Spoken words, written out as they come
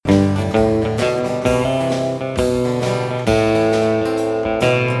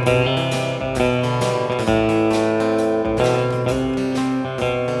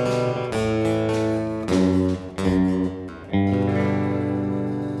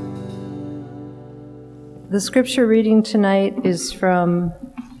The scripture reading tonight is from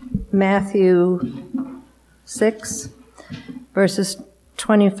Matthew 6, verses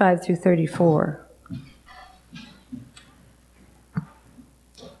 25 through 34.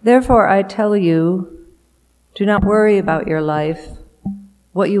 Therefore I tell you, do not worry about your life,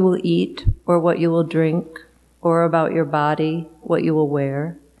 what you will eat or what you will drink, or about your body, what you will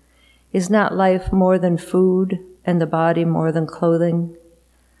wear. Is not life more than food, and the body more than clothing?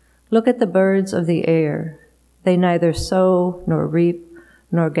 Look at the birds of the air. They neither sow nor reap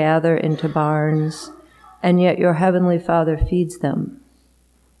nor gather into barns, and yet your heavenly Father feeds them.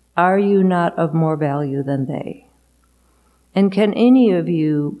 Are you not of more value than they? And can any of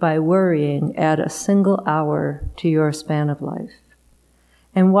you, by worrying, add a single hour to your span of life?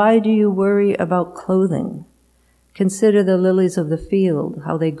 And why do you worry about clothing? Consider the lilies of the field,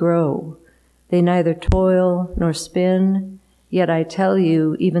 how they grow. They neither toil nor spin. Yet I tell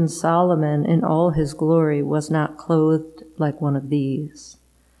you, even Solomon in all his glory was not clothed like one of these.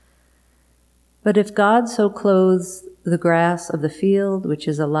 But if God so clothes the grass of the field, which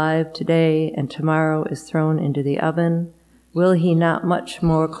is alive today and tomorrow is thrown into the oven, will he not much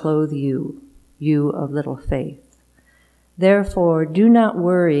more clothe you, you of little faith? Therefore, do not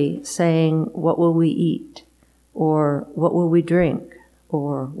worry, saying, what will we eat? Or what will we drink?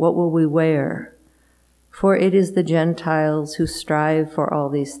 Or what will we wear? For it is the Gentiles who strive for all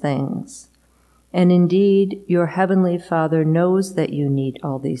these things. And indeed, your heavenly Father knows that you need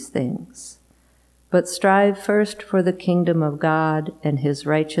all these things. But strive first for the kingdom of God and his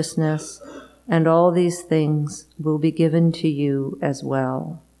righteousness, and all these things will be given to you as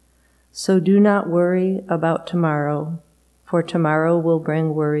well. So do not worry about tomorrow, for tomorrow will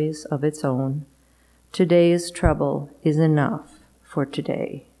bring worries of its own. Today's trouble is enough for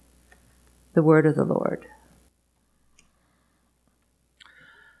today. The word of the Lord.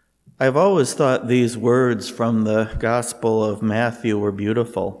 I've always thought these words from the Gospel of Matthew were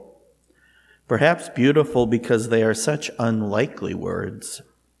beautiful. Perhaps beautiful because they are such unlikely words.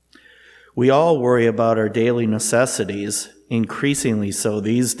 We all worry about our daily necessities, increasingly so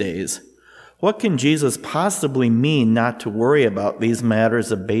these days. What can Jesus possibly mean not to worry about these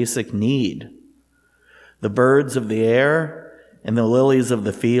matters of basic need? The birds of the air and the lilies of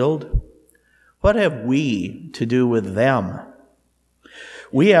the field? What have we to do with them?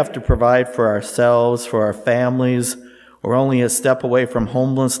 We have to provide for ourselves, for our families. We're only a step away from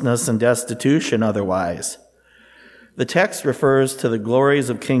homelessness and destitution otherwise. The text refers to the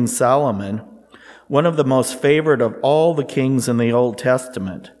glories of King Solomon, one of the most favored of all the kings in the Old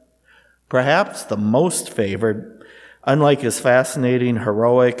Testament. Perhaps the most favored, unlike his fascinating,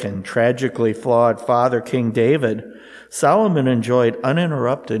 heroic, and tragically flawed father, King David, Solomon enjoyed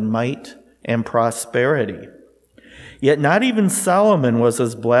uninterrupted might and prosperity. Yet not even Solomon was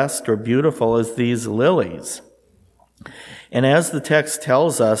as blessed or beautiful as these lilies. And as the text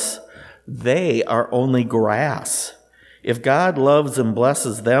tells us, they are only grass. If God loves and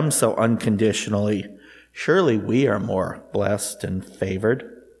blesses them so unconditionally, surely we are more blessed and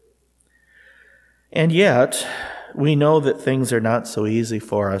favored. And yet, we know that things are not so easy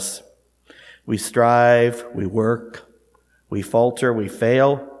for us. We strive, we work, we falter, we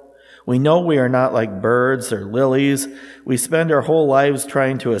fail. We know we are not like birds or lilies. We spend our whole lives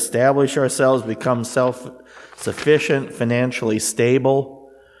trying to establish ourselves, become self-sufficient, financially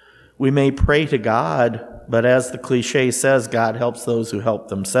stable. We may pray to God, but as the cliche says, God helps those who help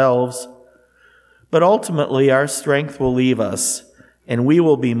themselves. But ultimately, our strength will leave us, and we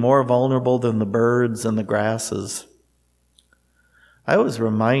will be more vulnerable than the birds and the grasses. I was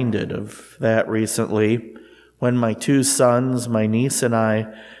reminded of that recently when my two sons, my niece and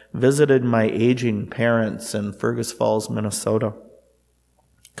I, visited my aging parents in Fergus Falls, Minnesota,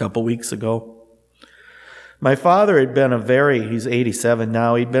 a couple weeks ago. My father had been he's 87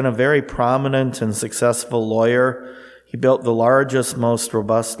 now, he'd been a very prominent and successful lawyer. He built the largest, most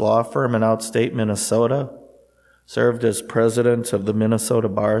robust law firm in outstate Minnesota, served as president of the Minnesota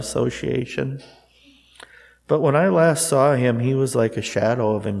Bar Association. But when I last saw him, he was like a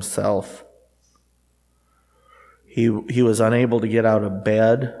shadow of himself. He was unable to get out of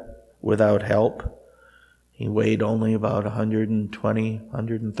bed without help. He weighed only about 120,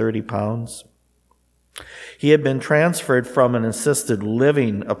 130 pounds. He had been transferred from an assisted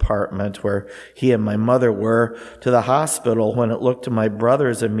living apartment where he and my mother were to the hospital when it looked to my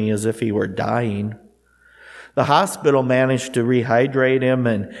brothers and me as if he were dying. The hospital managed to rehydrate him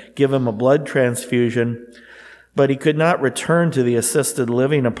and give him a blood transfusion, but he could not return to the assisted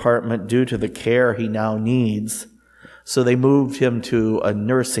living apartment due to the care he now needs. So they moved him to a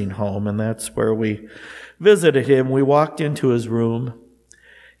nursing home, and that's where we visited him. We walked into his room.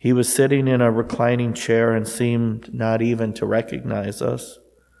 He was sitting in a reclining chair and seemed not even to recognize us.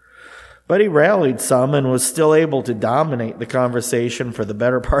 But he rallied some and was still able to dominate the conversation for the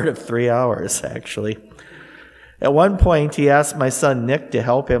better part of 3 hours, actually. At one point, he asked my son Nick to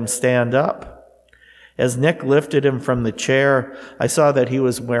help him stand up. As Nick lifted him from the chair, I saw that he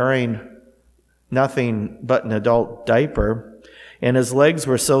was wearing nothing but an adult diaper, and his legs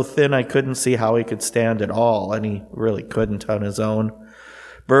were so thin I couldn't see how he could stand at all, and he really couldn't on his own.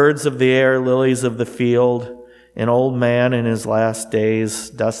 Birds of the air, lilies of the field, an old man in his last days,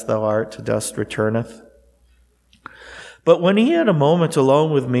 dust thou art, to dust returneth. But when he had a moment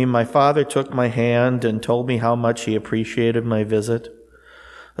alone with me, my father took my hand and told me how much he appreciated my visit.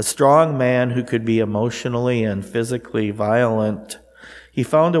 A strong man who could be emotionally and physically violent, he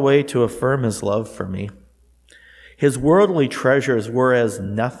found a way to affirm his love for me. His worldly treasures were as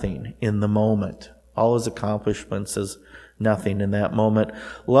nothing in the moment. All his accomplishments as nothing in that moment.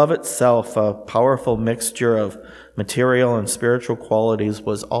 Love itself, a powerful mixture of material and spiritual qualities,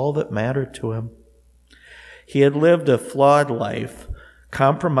 was all that mattered to him. He had lived a flawed life,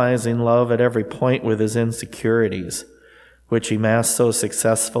 compromising love at every point with his insecurities, which he masked so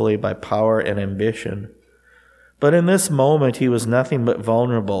successfully by power and ambition. But in this moment, he was nothing but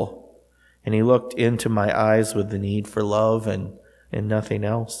vulnerable, and he looked into my eyes with the need for love and nothing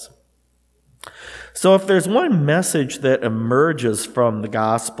else. So if there's one message that emerges from the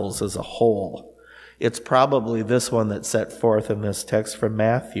Gospels as a whole, it's probably this one that's set forth in this text from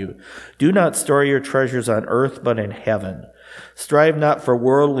Matthew. Do not store your treasures on earth, but in heaven. Strive not for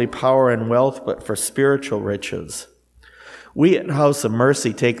worldly power and wealth, but for spiritual riches. We at House of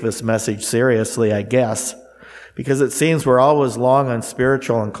Mercy take this message seriously, I guess, because it seems we're always long on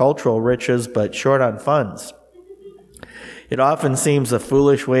spiritual and cultural riches, but short on funds. It often seems a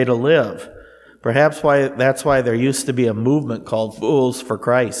foolish way to live. Perhaps that's why there used to be a movement called Fools for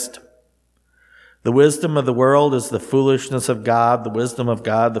Christ. The wisdom of the world is the foolishness of God, the wisdom of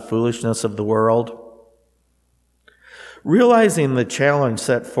God, the foolishness of the world. Realizing the challenge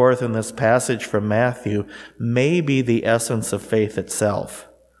set forth in this passage from Matthew may be the essence of faith itself,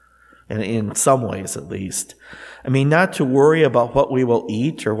 and in some ways at least. I mean, not to worry about what we will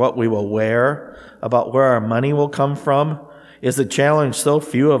eat or what we will wear, about where our money will come from, is a challenge so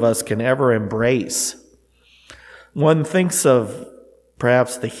few of us can ever embrace. One thinks of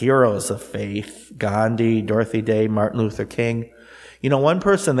perhaps the heroes of faith, Gandhi, Dorothy Day, Martin Luther King. You know, one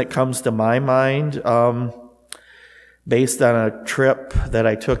person that comes to my mind, based on a trip that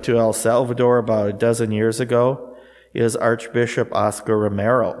I took to El Salvador about a dozen years ago, is Archbishop Oscar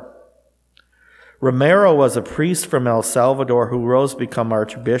Romero. Romero was a priest from El Salvador who rose to become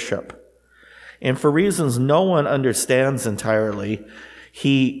archbishop. And for reasons no one understands entirely,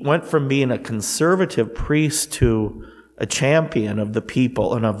 he went from being a conservative priest to a champion of the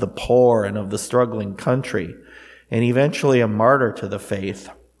people and of the poor and of the struggling country, and eventually a martyr to the faith.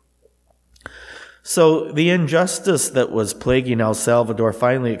 So the injustice that was plaguing El Salvador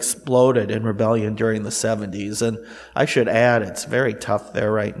finally exploded in rebellion during the 70s. And I should add, it's very tough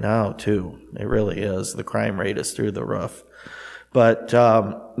there right now, too. It really is. The crime rate is through the roof. But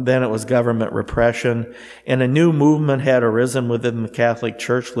then it was government repression, and a new movement had arisen within the Catholic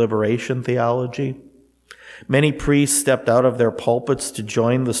Church, liberation theology. Many priests stepped out of their pulpits to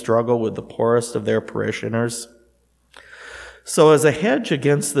join the struggle with the poorest of their parishioners. So as a hedge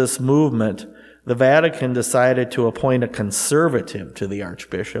against this movement, the Vatican decided to appoint a conservative to the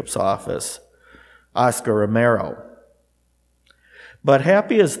Archbishop's office, Oscar Romero. But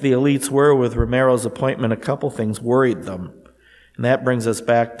happy as the elites were with Romero's appointment, a couple things worried them. And that brings us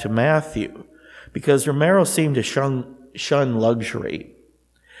back to Matthew, because Romero seemed to shun luxury.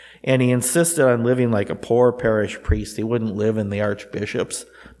 And he insisted on living like a poor parish priest. He wouldn't live in the Archbishop's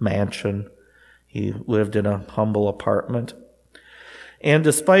mansion. He lived in a humble apartment. And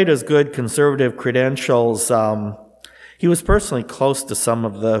despite his good conservative credentials, he was personally close to some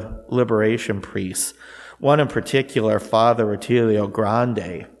of the liberation priests. One in particular, Father Rutilio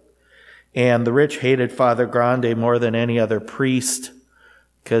Grande. And the rich hated Father Grande more than any other priest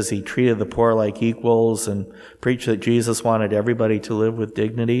because he treated the poor like equals and preached that Jesus wanted everybody to live with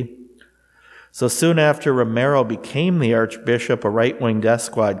dignity. So soon after Romero became the archbishop, a right-wing death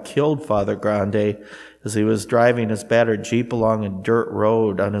squad killed Father Grande as he was driving his battered Jeep along a dirt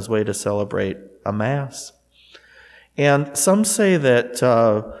road on his way to celebrate a Mass. And some say that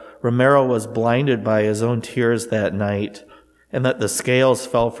Romero was blinded by his own tears that night, and that the scales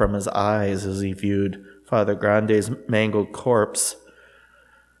fell from his eyes as he viewed Father Grande's mangled corpse.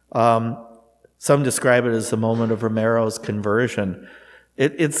 Some describe it as the moment of Romero's conversion.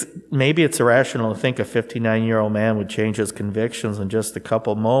 Maybe it's irrational to think a 59-year-old man would change his convictions in just a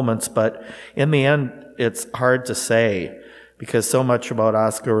couple moments, but in the end, it's hard to say because so much about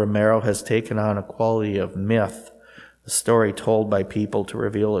Oscar Romero has taken on a quality of myth, a story told by people to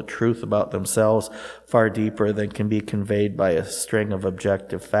reveal a truth about themselves far deeper than can be conveyed by a string of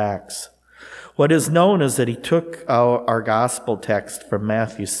objective facts. What is known is that he took our gospel text from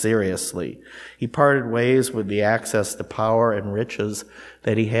Matthew seriously. He parted ways with the access to power and riches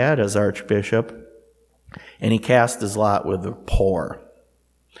that he had as archbishop, and he cast his lot with the poor.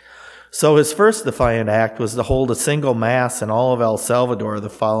 So his first defiant act was to hold a single mass in all of El Salvador the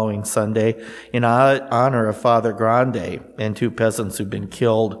following Sunday in honor of Father Grande and two peasants who'd been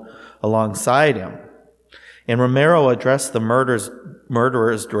killed alongside him. And Romero addressed the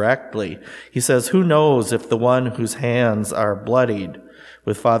murderers directly. He says, who knows if the one whose hands are bloodied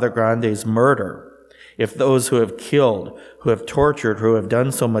with Father Grande's murder, if those who have killed, who have tortured, who have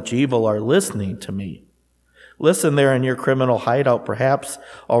done so much evil are listening to me. Listen there in your criminal hideout, perhaps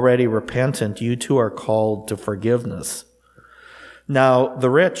already repentant, you too are called to forgiveness. Now, the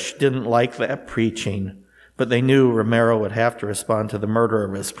rich didn't like that preaching, but they knew Romero would have to respond to the murder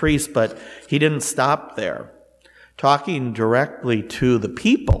of his priest, but he didn't stop there. Talking directly to the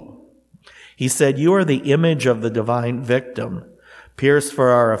people, he said, you are the image of the divine victim, pierced for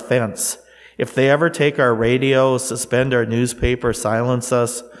our offense. If they ever take our radio, suspend our newspaper, silence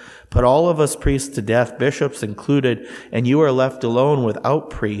us, put all of us priests to death, bishops included, and you are left alone without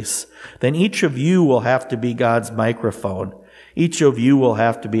priests, then each of you will have to be God's microphone. Each of you will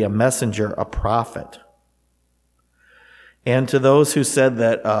have to be a messenger, a prophet. And to those who said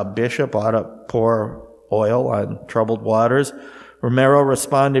that a bishop ought to pour oil on troubled waters, Romero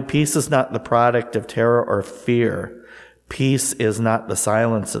responded, peace is not the product of terror or fear. Peace is not the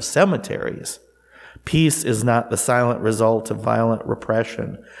silence of cemeteries. Peace is not the silent result of violent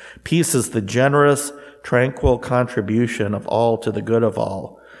repression. Peace is the generous, tranquil contribution of all to the good of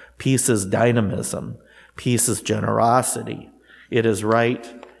all. Peace is dynamism. Peace is generosity. It is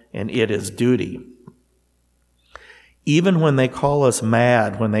right and it is duty. Even when they call us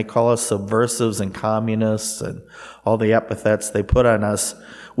mad, when they call us subversives and communists and all the epithets they put on us,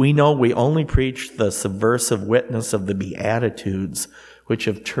 we know we only preach the subversive witness of the Beatitudes, which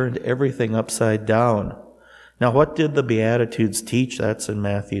have turned everything upside down. Now, what did the Beatitudes teach? That's in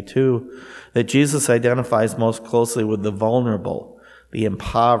Matthew 2, that Jesus identifies most closely with the vulnerable, the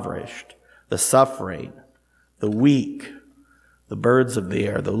impoverished, the suffering, the weak, the birds of the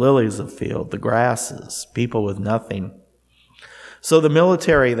air, the lilies of the field, the grasses, people with nothing. So the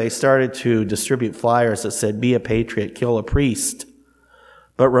military, they started to distribute flyers that said, be a patriot, kill a priest.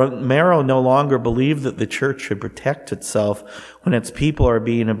 But Romero no longer believed that the church should protect itself when its people are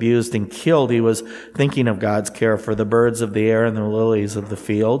being abused and killed. He was thinking of God's care for the birds of the air and the lilies of the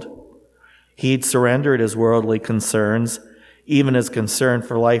field. He'd surrendered his worldly concerns, even his concern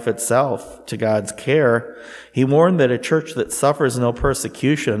for life itself, to God's care. He warned that a church that suffers no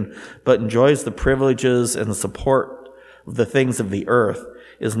persecution but enjoys the privileges and the support of the things of the earth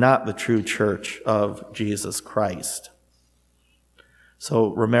is not the true church of Jesus Christ.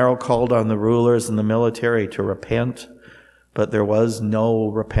 So Romero called on the rulers and the military to repent, but there was no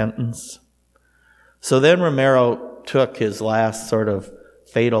repentance. So then Romero took his last sort of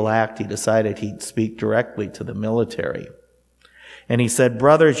fatal act. He decided he'd speak directly to the military. And he said,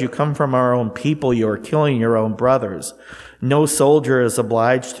 brothers, you come from our own people. You are killing your own brothers. No soldier is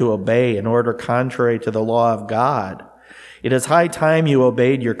obliged to obey an order contrary to the law of God. It is high time you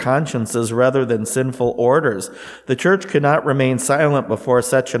obeyed your consciences rather than sinful orders. The church cannot remain silent before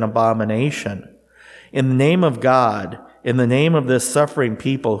such an abomination. In the name of God, in the name of this suffering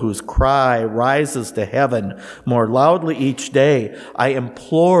people whose cry rises to heaven more loudly each day, I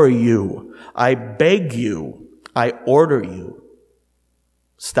implore you, I beg you, I order you,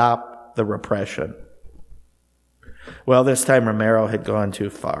 stop the repression. Well, this time Romero had gone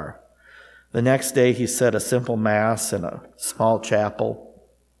too far. The next day, he said a simple mass in a small chapel.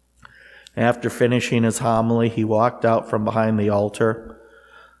 After finishing his homily, he walked out from behind the altar.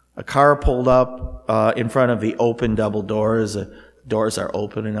 A car pulled up in front of the open double doors. Doors are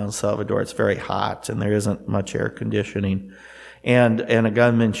open in El Salvador. It's very hot, and there isn't much air conditioning. And a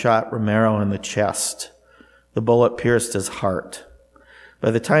gunman shot Romero in the chest. The bullet pierced his heart.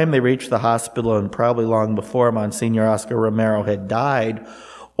 By the time they reached the hospital, and probably long before, Monsignor Oscar Romero had died,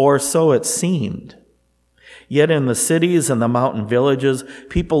 or so it seemed. Yet in the cities and the mountain villages,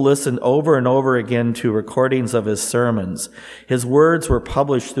 people listened over and over again to recordings of his sermons. His words were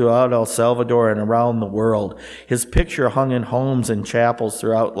published throughout El Salvador and around the world. His picture hung in homes and chapels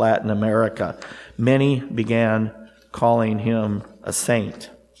throughout Latin America. Many began calling him a saint.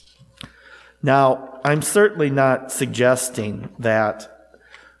 Now, I'm certainly not suggesting that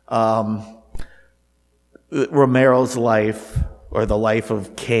Romero's life or the life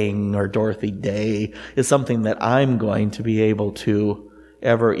of King or Dorothy Day is something that I'm going to be able to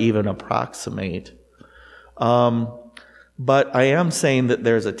ever even approximate. But I am saying that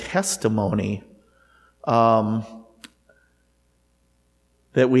there's a testimony that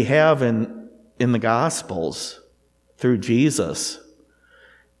we have in the Gospels through Jesus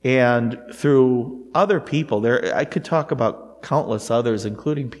and through other people. I could talk about countless others,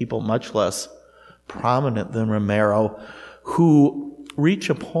 including people much less prominent than Romero, who reach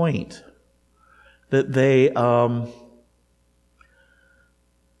a point that they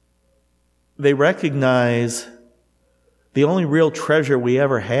recognize the only real treasure we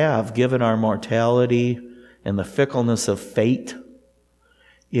ever have, given our mortality and the fickleness of fate,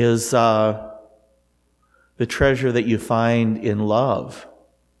 is the treasure that you find in love.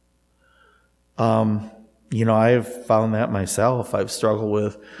 I've found that myself. I've struggled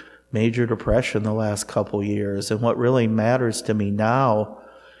with major depression the last couple years, and what really matters to me now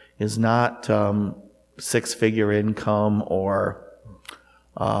is not six-figure income or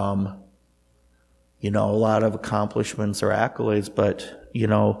a lot of accomplishments or accolades, but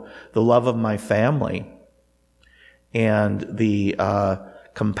the love of my family and the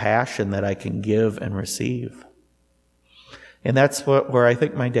compassion that I can give and receive. And that's where I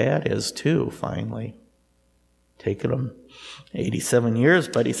think my dad is too, finally. Taken him 87 years,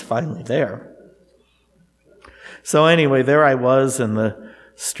 but he's finally there. So anyway, there I was in the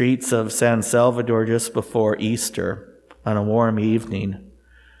streets of San Salvador just before Easter on a warm evening,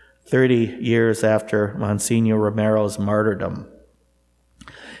 30 years after Monsignor Romero's martyrdom.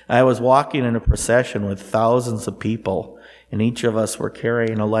 I was walking in a procession with thousands of people, and each of us were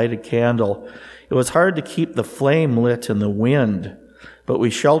carrying a lighted candle. It was hard to keep the flame lit in the wind, but we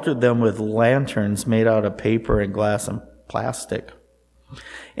sheltered them with lanterns made out of paper and glass and plastic.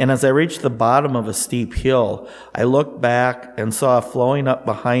 And as I reached the bottom of a steep hill, I looked back and saw flowing up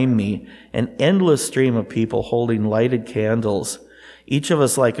behind me an endless stream of people holding lighted candles, each of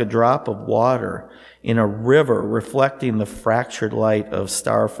us like a drop of water in a river reflecting the fractured light of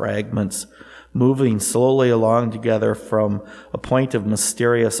star fragments, moving slowly along together from a point of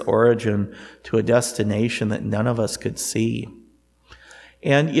mysterious origin to a destination that none of us could see.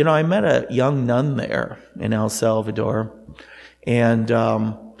 And, I met a young nun there in El Salvador, and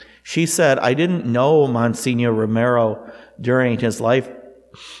she said, I didn't know Monsignor Romero during his life,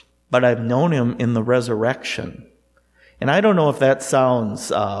 but I've known him in the resurrection. And I don't know if that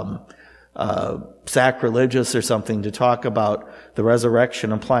sounds sacrilegious or something to talk about the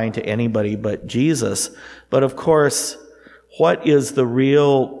resurrection applying to anybody but Jesus. But of course, what is the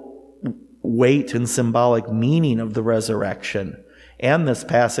real weight and symbolic meaning of the resurrection? And this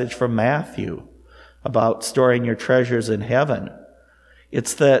passage from Matthew about storing your treasures in heaven.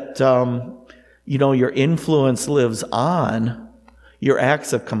 It's that, your influence lives on, your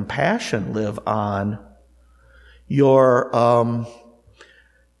acts of compassion live on, your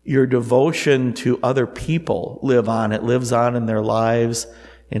devotion to other people live on. It lives on in their lives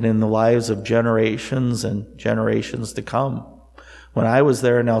and in the lives of generations and generations to come. When I was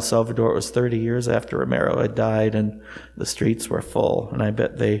there in El Salvador, it was 30 years after Romero had died, and the streets were full, and I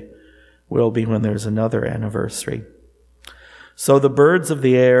bet they will be when there's another anniversary. So the birds of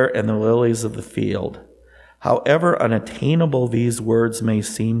the air and the lilies of the field, however unattainable these words may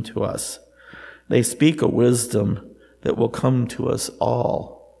seem to us, they speak a wisdom that will come to us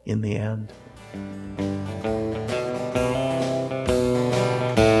all in the end.